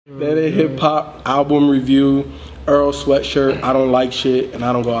That is hip hop album review. Earl Sweatshirt, I Don't Like Shit, and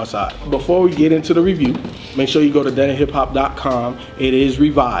I Don't Go Outside. Before we get into the review, make sure you go to deadandhiphop.com. It is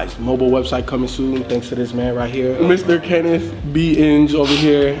revised. Mobile website coming soon, thanks to this man right here. Mr. Kenneth B. Inge over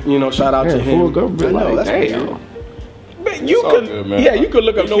here. You know, shout out to him. I know, that's hey. You could, good, you could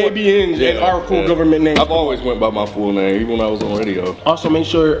look up KB Inge and our full government name. I've always went by my full name, even when I was on radio. Also, make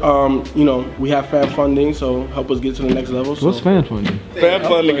sure, you know, we have fan funding, so help us get to the next level. So. What's fan funding? Fan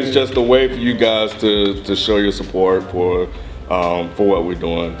funding is just a way for you guys to show your support for what we're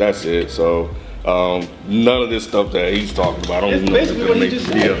doing. That's it. So none of this stuff that he's talking about, I don't know. Basically what he just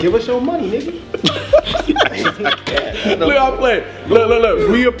said. Give us your money, nigga. Look, I play. Look.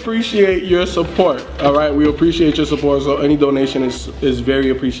 We appreciate your support. All right, we appreciate your support. So any donation is very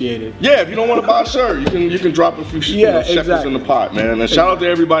appreciated. Yeah, if you don't want to buy a shirt, you can drop a few shekels in the pot, man. And shout out to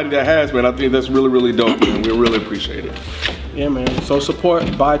everybody that has, man. I think that's really dope, man. We really appreciate it. Yeah, man. So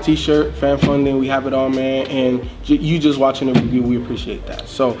support, buy a t-shirt, fan funding. We have it all, man. And you just watching the review, we appreciate that.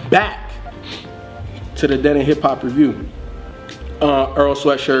 So back to the Dead and Hip Hop review. Earl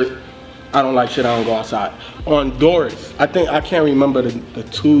Sweatshirt. I Don't Like Shit, I Don't Go Outside. On Doris, I can't remember the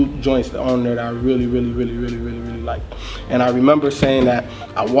two joints on there that I really like. And I remember saying that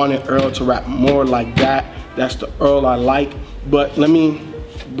I wanted Earl to rap more like that. That's the Earl I like. But let me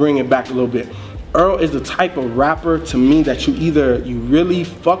bring it back a little bit. Earl is the type of rapper to me that you really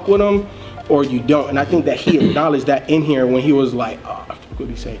fuck with him or you don't. And I think that he acknowledged that in here when he was like, what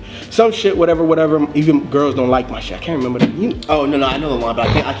did he say? Some shit, whatever. Even girls don't like my shit. I can't remember that. Oh no, I know the line, but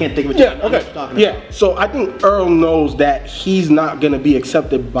I can't think of it. Yeah, okay. Yeah. So I think Earl knows that he's not gonna be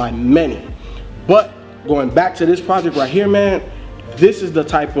accepted by many. But going back to this project right here, man, this is the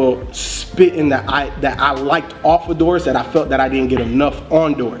type of spitting that I liked off of Doris that I felt that I didn't get enough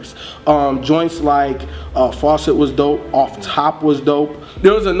on Doris. Joints like Faucet was dope, Off Top was dope.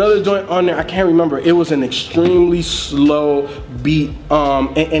 There was another joint on there, I can't remember. It was an extremely slow beat,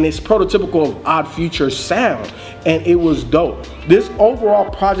 and it's prototypical of Odd Future's sound, and it was dope. This overall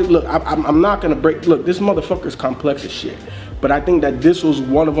project, look, I'm not gonna look, this motherfucker's complex as shit, but I think that this was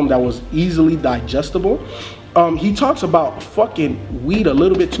one of them that was easily digestible. He talks about fucking weed a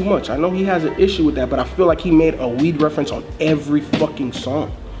little bit too much. I know he has an issue with that, but I feel like he made a weed reference on every fucking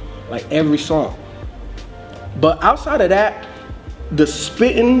song. Like every song. But outside of that, the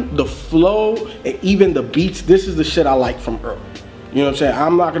spitting, the flow, and even the beats, this is the shit I like from Earl. You know what I'm saying?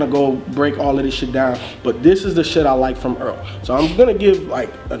 I'm not gonna go break all of this shit down, but this is the shit I like from Earl. So I'm gonna give like,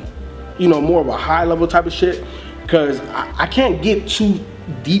 more of a high level type of shit, because I can't get too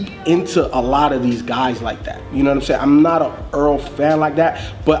deep into a lot of these guys like that. You know what I'm saying? I'm not an Earl fan like that,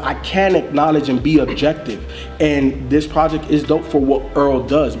 but I can acknowledge and be objective. And this project is dope for what Earl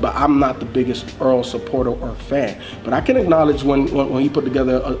does, but I'm not the biggest Earl supporter or fan. But I can acknowledge when he put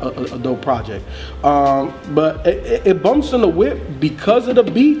together a dope project. But it bumps in the whip because of the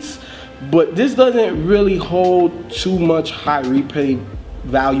beats, but this doesn't really hold too much high replay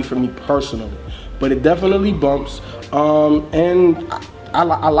value for me personally. But it definitely bumps, and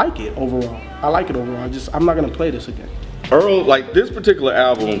I like it overall. I'm not gonna play this again. Earl, like this particular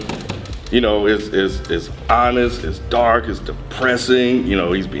album, is honest, it's dark, it's depressing.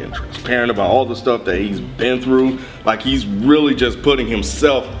 He's being transparent about all the stuff that he's been through. Like he's really just putting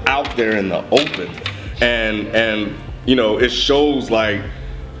himself out there in the open, and it shows like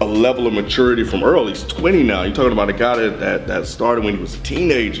a level of maturity from Earl. He's 20 now. You're talking about a guy that started when he was a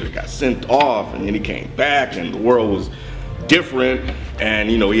teenager, got sent off, and then he came back, and the world was different, and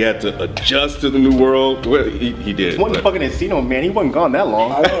he had to adjust to the new world. Well, he did. He wasn't fucking Encino, man. He wasn't gone that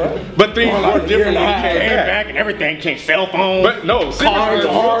long. I know, right? But things were different when he came back, and everything changed. Cell phones, but no, cars.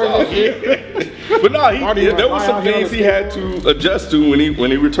 But no, there were some things he had to adjust to when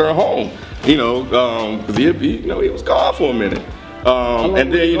he returned home. Because he was gone for a minute.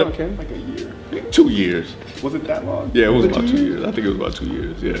 And then like a year, 2 years. Was it that long? Yeah, it was about 2 years. I think it was about 2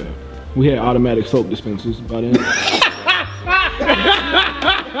 years. Yeah. We had automatic soap dispensers by then. He's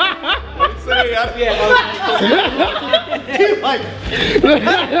like,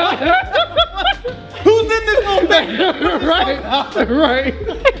 who's in this little thing? Right.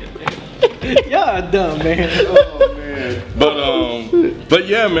 Yeah, dumb man. Oh man. But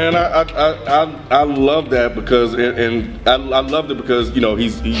yeah, man, I love that because and I loved it because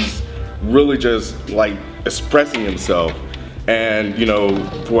he's really just like expressing himself, and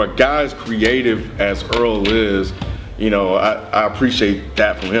for a guy as creative as Earl is, I appreciate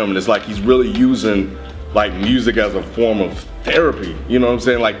that from him. And it's like he's really using like music as a form of therapy. You know what I'm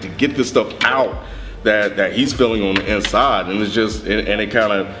saying? Like to get this stuff out that he's feeling on the inside, and it's just and it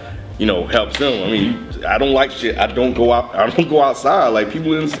kind of you know, helps him. I mean, I don't like shit. I don't go outside. Like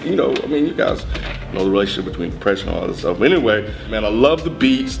people in, you know, I mean, you guys know the relationship between depression and all this stuff. But anyway, man, I love the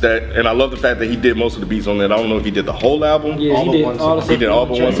beats and I love the fact that he did most of the beats on that. I don't know if he did the whole album. Yeah, he did all the stuff. He did all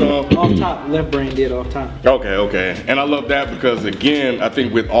but one song. Off top, Left Brain did off top. Okay. And I love that because again, I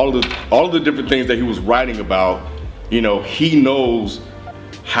think with all of the different things that he was writing about, you know, he knows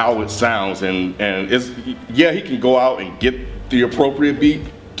how it sounds and it's, yeah, he can go out and get the appropriate beat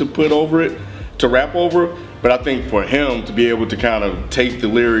to put over it, to rap over, but I think for him to be able to kind of take the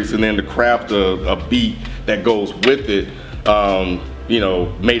lyrics and then to craft a beat that goes with it, you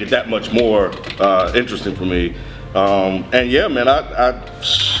know, made it that much more interesting for me. And yeah, man,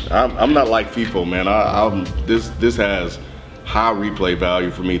 I'm not like FIFO, man. This has high replay value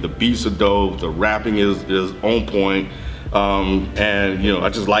for me. The beats are dope, the rapping is on point, and you know, I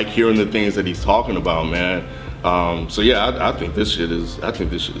just like hearing the things that he's talking about, man. So yeah, I think this shit is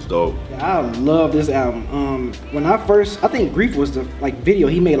dope. Yeah, I love this album. When I think Grief was the video.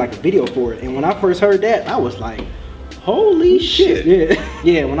 He made like a video for it, and when I first heard that, I was like, holy shit.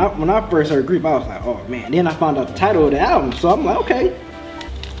 Yeah. When I first heard Grief, I was like, oh man. Then I found out the title of the album, so I'm like, okay.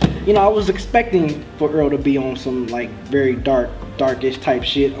 You know, I was expecting for Earl to be on some like very darkish type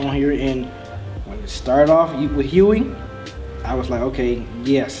shit on here, and when it started off with Huey, I was like, okay,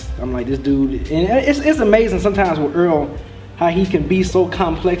 yes. I'm like, this dude, and it's amazing sometimes with Earl, how he can be so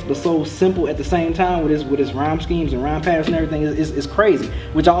complex but so simple at the same time with his rhyme schemes and rhyme patterns and everything. It's crazy,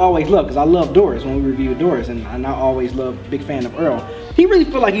 which I always love because I love Doris when we reviewed Doris, and I always love, big fan of Earl. He really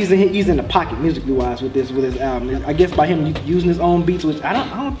feel like he's in the pocket musically wise with his album. I guess by him using his own beats, which I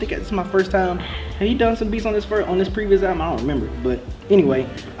don't think it's my first time. Have he done some beats on this previous album? I don't remember, but anyway,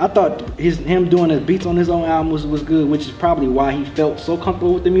 I thought him doing his beats on his own album was good, which is probably why he felt so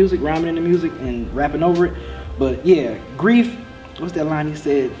comfortable with the music, rhyming in the music and rapping over it. But yeah, Grief, what's that line he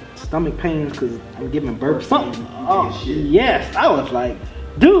said? Stomach pains because I'm giving birth. Something. Oh yes, I was like,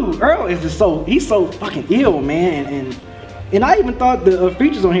 dude, Earl is just he's so fucking ill, man, and I even thought the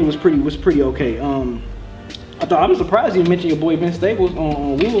features on here was pretty okay. I'm surprised you mentioned your boy Vince Staples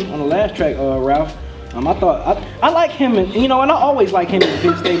on Wheel on the last track, Ralph. I like him, and you know, and I always like him and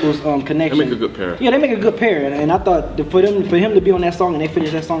Vince Staples connection. They make a good pair. Yeah, they make a good pair, and I thought for him to be on that song and they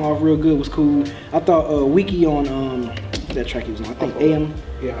finished that song off real good was cool. I thought Wiki on that track he was on, I think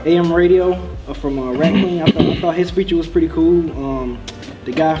AM Radio from Rat Queen. I thought his feature was pretty cool.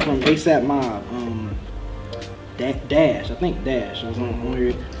 The guy from ASAP Mob, Dash, I think Dash was on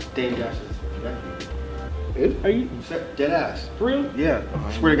here. Dave Dash is Are you dead ass? for real? Yeah,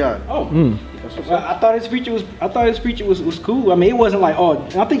 I swear to God. Oh, well, I thought his feature was cool. I mean, it wasn't like, oh,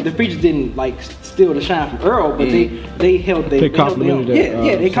 I think the features didn't like steal the shine from Earl, but they held They complimented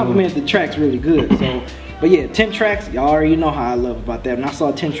that, they complimented the tracks really good. So, but yeah, 10 tracks. Y'all already know how I love about that. When I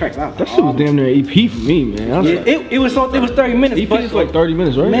saw 10 tracks, I was like, That shit was damn near an EP for me, man. it was 30 minutes. EP but is like 30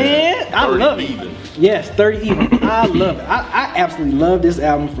 minutes, right? Man, I love it. even. Yes, 30 even. I love it. I absolutely love this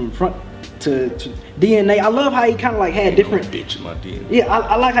album from front to DNA. I love how he kind of like had different. Bitch in my DNA. Yeah,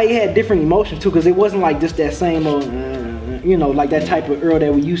 I like how he had different emotions too, because it wasn't like just that same old, you know, like that type of Earl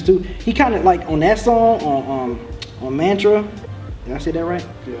that we used to. He kind of like on that song on Mantra. Did I say that right?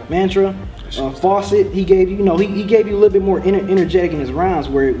 Yeah. Mantra. Faucet, he gave you, you know, he gave you a little bit more energetic in his rhymes,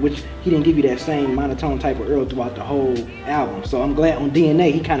 which he didn't give you that same monotone type of Earl throughout the whole album. So I'm glad on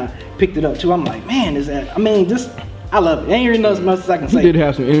DNA he kind of picked it up too. I'm like, man, I love it. Ain't really nothing else I can say. He did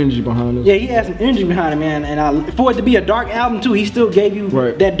have some energy behind it. Yeah, he had some energy behind it, man. And for it to be a dark album too, he still gave you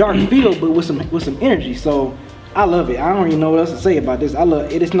that dark feel, but with some energy. So I love it. I don't even know what else to say about this. I love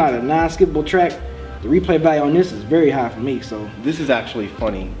it. It's not a non-skippable track. The replay value on this is very high for me. So this is actually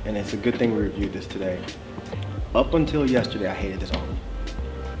funny, and it's a good thing we reviewed this today. Up until yesterday, I hated this album.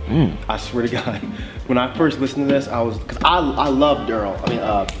 I swear to God, when I first listened to this, because I loved Earl. I mean,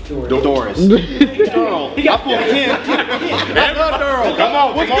 Doris. Earl. He got full of him. I love Earl. Come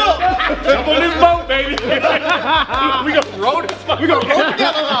on, jump on this boat, baby. We gonna roll this boat. We gonna roll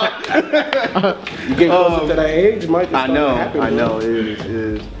together. You get closer to that age, it might just I know. happen, I bro. know. It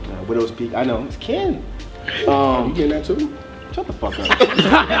is Widow's Peak. I know. It's Ken. You getting that too? Shut the fuck up.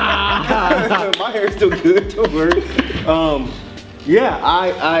 My hair's still good. Don't worry. Yeah,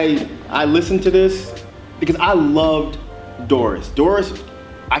 I listened to this because I loved Doris. Doris,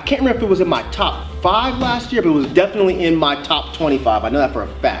 I can't remember if it was in my top 5 last year, but it was definitely in my top 25. I know that for a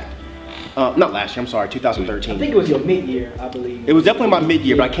fact. Not last year, I'm sorry, 2013. I think it was your mid-year, I believe. It was definitely my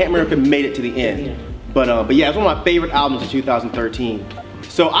mid-year, but I can't remember if it made it to the end. But yeah, it's one of my favorite albums of 2013.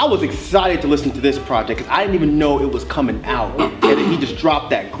 So I was excited to listen to this project because I didn't even know it was coming out. And then he just dropped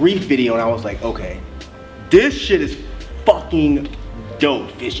that Grief video and I was like, okay, this shit is fucking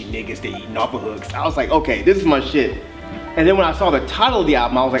dope. Fishy niggas, they eating off of hooks. I was like, okay, this is my shit. And then when I saw the title of the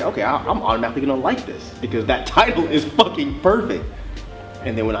album, I was like, okay, I'm automatically gonna like this because that title is fucking perfect.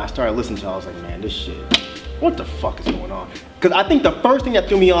 And then when I started listening to it, I was like, man, this shit, what the fuck is going on? Because I think the first thing that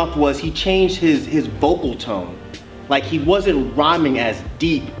threw me off was he changed his vocal tone. Like he wasn't rhyming as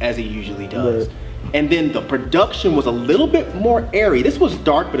deep as he usually does. Right. And then the production was a little bit more airy. This was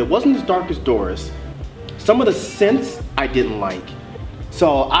dark, but it wasn't as dark as Doris. Some of the synths I didn't like.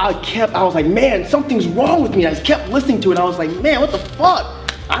 So I was like, man, something's wrong with me. I just kept listening to it. I was like, man, what the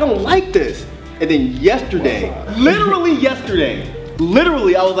fuck? I don't like this. And then yesterday, literally,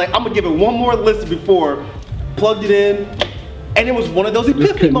 I was like, I'm gonna give it one more listen before, plugged it in, and it was one of those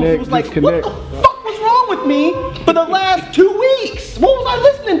epiphany moments. It was like, what the fuck was wrong with me for the last 2 weeks? What was I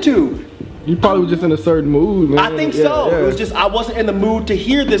listening to? You probably was just in a certain mood, man. I think so. It was just, I wasn't in the mood to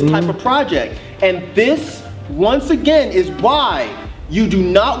hear this type of project. And this, once again, is why you do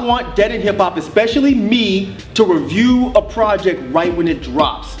not want Dead End Hip Hop, especially me, to review a project right when it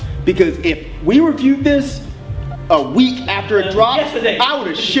drops. Because if we reviewed this a week after it dropped, I would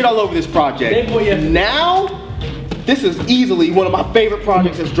have shit all over this project. Now, this is easily one of my favorite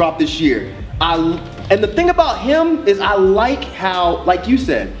projects that's dropped this year. And the thing about him is I like how, like you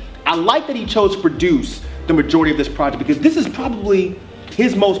said, I like that he chose to produce the majority of this project because this is probably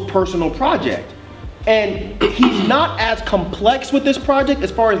his most personal project. And he's not as complex with this project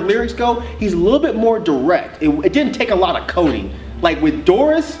as far as lyrics go. He's a little bit more direct. It didn't take a lot of coding. Like with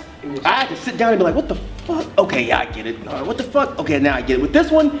Doris, I had to sit down and be like, what the fuck? Okay, yeah, I get it. What the fuck? Okay, now I get it. With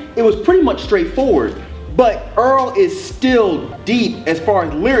this one, it was pretty much straightforward. But Earl is still deep as far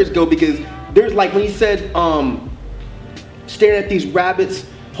as lyrics go because there's like when he said, staring at these rabbits,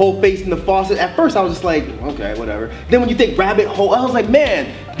 whole face in the faucet. At first I was just like, okay, whatever. Then when you think rabbit hole, I was like,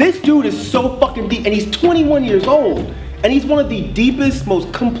 man, this dude is so fucking deep and he's 21 years old. And he's one of the deepest,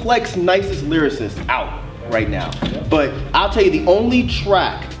 most complex, nicest lyricists out right now. But I'll tell you, the only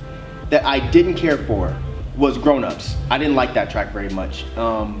track that I didn't care for was Grown Ups. I didn't like that track very much.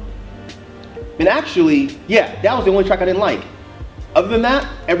 And actually, yeah, that was the only track I didn't like. Other than that,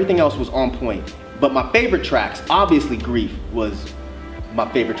 everything else was on point. But my favorite tracks, obviously Grief was my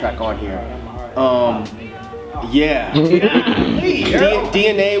favorite track on here. Yeah.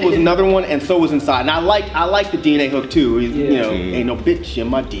 DNA was another one, and so was Inside. And I like the DNA hook too. You know, ain't no bitch in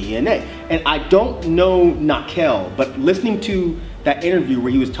my DNA. And I don't know Nakel, but listening to that interview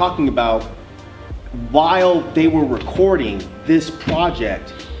where he was talking about while they were recording this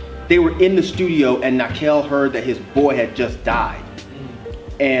project, they were in the studio and Nakel heard that his boy had just died.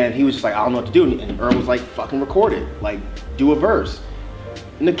 And he was just like, I don't know what to do. And Earl was like, fucking record it. Like, do a verse.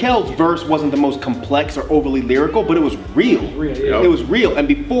 Nakel's verse wasn't the most complex or overly lyrical, but it was real. It was real. And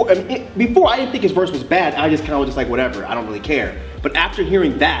before I didn't think his verse was bad. I just kind of was just like, whatever, I don't really care. But after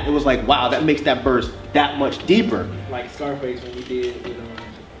hearing that, it was like, wow, that makes that verse that much deeper. Like Scarface when we did, you know,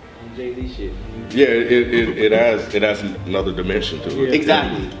 Jay-Z shit. Yeah, it has another dimension to it.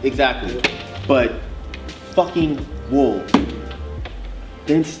 Exactly. But fucking Wool.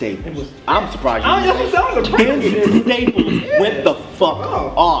 Ben Staples. I'm surprised you Ben Staples went the fuck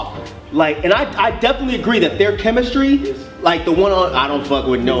off. Like, and I definitely agree that their chemistry, like the one on I Don't Fuck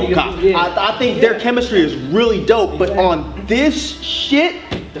With No Cops, I think their chemistry is really dope. But on this shit,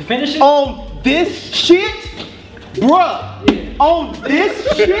 on this shit, bruh, on this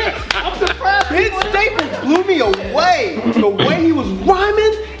shit, I'm surprised. Ben Staples blew me away. The way he was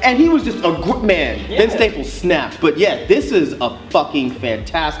rhyming, and he was just a man. Ben Staples snapped. But yeah, this is a fucking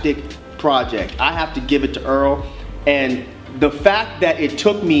fantastic project. I have to give it to Earl. And the fact that it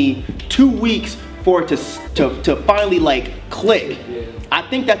took me 2 weeks for it to finally like click, I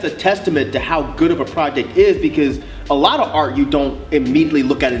think that's a testament to how good of a project is, because a lot of art you don't immediately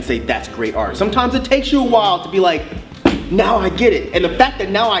look at it and say that's great art. Sometimes it takes you a while to be like, now I get it. And the fact that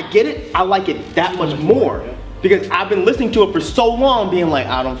now I get it, I like it that much more. Because I've been listening to it for so long being like,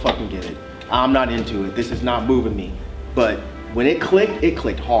 I don't fucking get it. I'm not into it. This is not moving me. But when it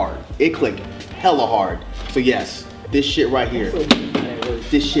clicked hard. It clicked hella hard. So yes, this shit right here.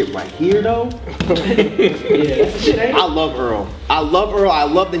 This shit right here though. I love Earl. I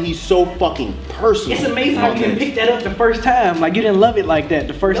love that he's so fucking personal. It's amazing how you can pick that up the first time. Like you didn't love it like that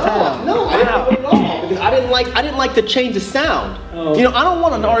the first time. No, I didn't love it at all. Because I didn't like to change the sound. You know, I don't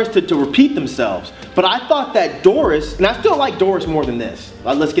want an artist to repeat themselves. But I thought that Doris, and I still like Doris more than this.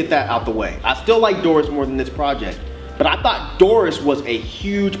 Let's get that out the way. I still like Doris more than this project. But I thought Doris was a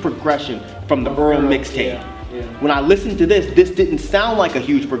huge progression from the Earl mixtape. When I listened to this didn't sound like a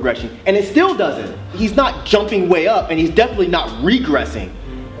huge progression, and it still doesn't. He's not jumping way up, and he's definitely not regressing,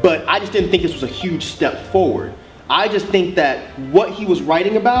 but I just didn't think this was a huge step forward. I just think that what he was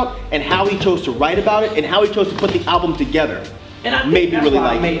writing about and how he chose to write about it and how he chose to put the album together And I made me really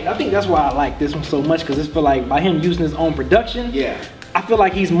like it. I think that's why I like this one so much, because it feel like by him using his own production, Yeah. I feel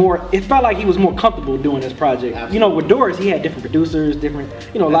like it felt like he was more comfortable doing this project. Absolutely. You know, with Doris, he had different producers, different,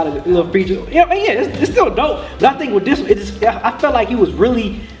 you know, a lot of little features. Yeah, it's still dope. But I think with this, I felt like he was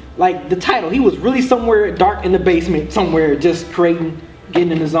really, like the title, he was really somewhere dark in the basement, somewhere just creating,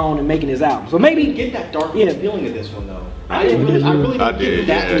 getting in the zone and making his album. So maybe Get that dark Yeah. feeling of this one though. I I really I didn't did, get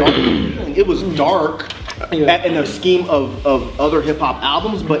that yeah. dark feeling. It was dark Yeah. in the scheme of other hip hop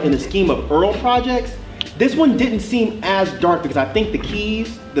albums, but in the scheme of Earl projects, this one didn't seem as dark because I think the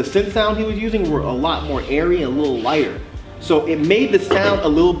keys, the synth sound he was using were a lot more airy and a little lighter. So it made the sound a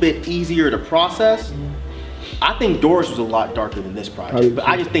little bit easier to process. I think Doris was a lot darker than this project, but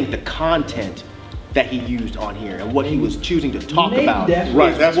I just think the content that he used on here and what he was choosing to talk Maybe about that's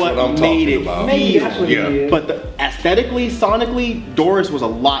Right, is that's what what I'm made talking it about. maybe that's what Yeah. it is. but aesthetically, sonically, Doris was a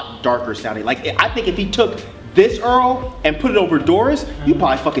lot darker sounding. Like, I think if he took this Earl and put it over Doris, you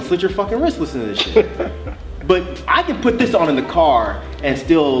probably fucking slit your fucking wrist listening to this shit. But I can put this on in the car and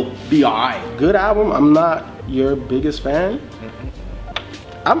still be alright. Good album. I'm not your biggest fan.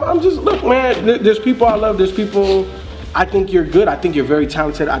 I'm just, look, man, there's people I love, there's people I think you're good, I think you're very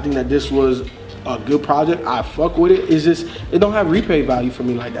talented. I think that this was a good project. I fuck with it. It's just, it don't have replay value for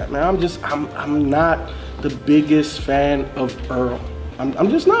me like that, man. I'm not the biggest fan of Earl. I'm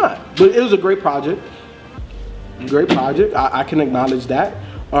just not. But it was a great project. Great project. I can acknowledge that.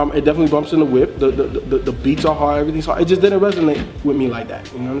 It definitely bumps in the whip. The beats are hard, everything's hard. It just didn't resonate with me like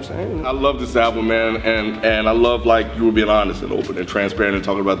that. You know what I'm saying? I love this album, man, and I love like you were being honest and open and transparent and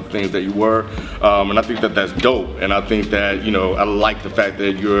talking about the things that you were, and I think that that's dope. And I think that, you know, I like the fact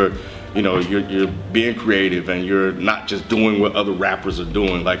that you're being creative and you're not just doing what other rappers are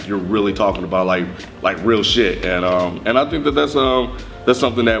doing. Like, you're really talking about like real shit. And I think that that's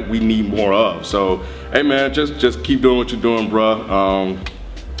something that we need more of. So, hey man, just keep doing what you're doing, bruh.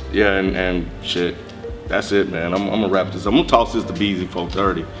 Yeah, and shit. That's it, man. I'm gonna wrap this. I'm gonna toss this to Beezy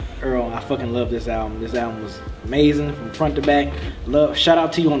 430. Earl, I fucking love this album. This album was amazing from front to back. Shout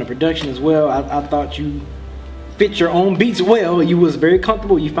out to you on the production as well. I thought you fit your own beats well. You was very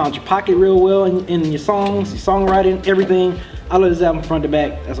comfortable. You found your pocket real well in your songs, your songwriting, everything. I love this album front to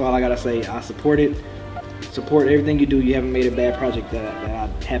back. That's all I gotta say. I support it. Support everything you do. You haven't made a bad project that I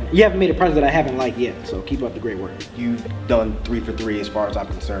haven't. You haven't made a project that I haven't liked yet. So keep up the great work. You've done 3 for 3 as far as I'm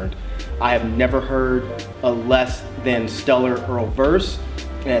concerned. I have never heard a less than stellar Earl verse.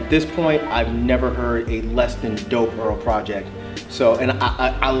 And at this point, I've never heard a less than dope Earl project. So, and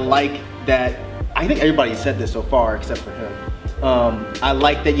I like that. I think everybody said this so far except for him. I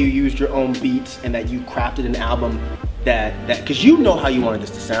like that you used your own beats and that you crafted an album that because you know how you wanted this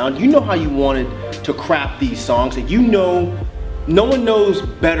to sound. You know how you wanted to craft these songs, and you know no one knows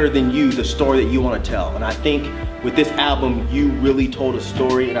better than you the story that you want to tell. And I think with this album, you really told a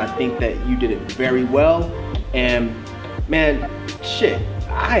story, and I think that you did it very well. And man, shit,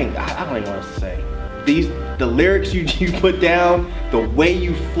 I don't even know what else to say. The lyrics you put down, the way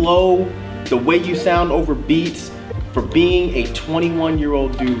you flow, the way you sound over beats, for being a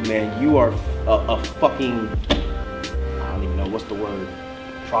 21-year-old dude, man, you are a fucking, I don't even know what's the word,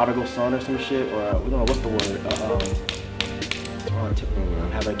 prodigal son or some shit, or we don't know what's the word.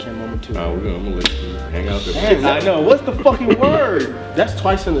 I'm having a Kim moment too. I'm gonna let you hang out there. I know. What's the fucking word? That's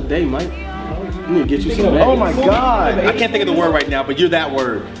twice in a day, Mike. You need to get you some. Oh my god! I can't think of the word right now, but you're that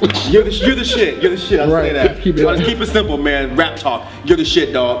word. You're the shit. You're the shit. I'll say that. Keep it Let's keep it simple, man. Rap talk. You're the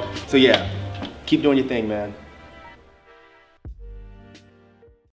shit, dog. So yeah, keep doing your thing, man.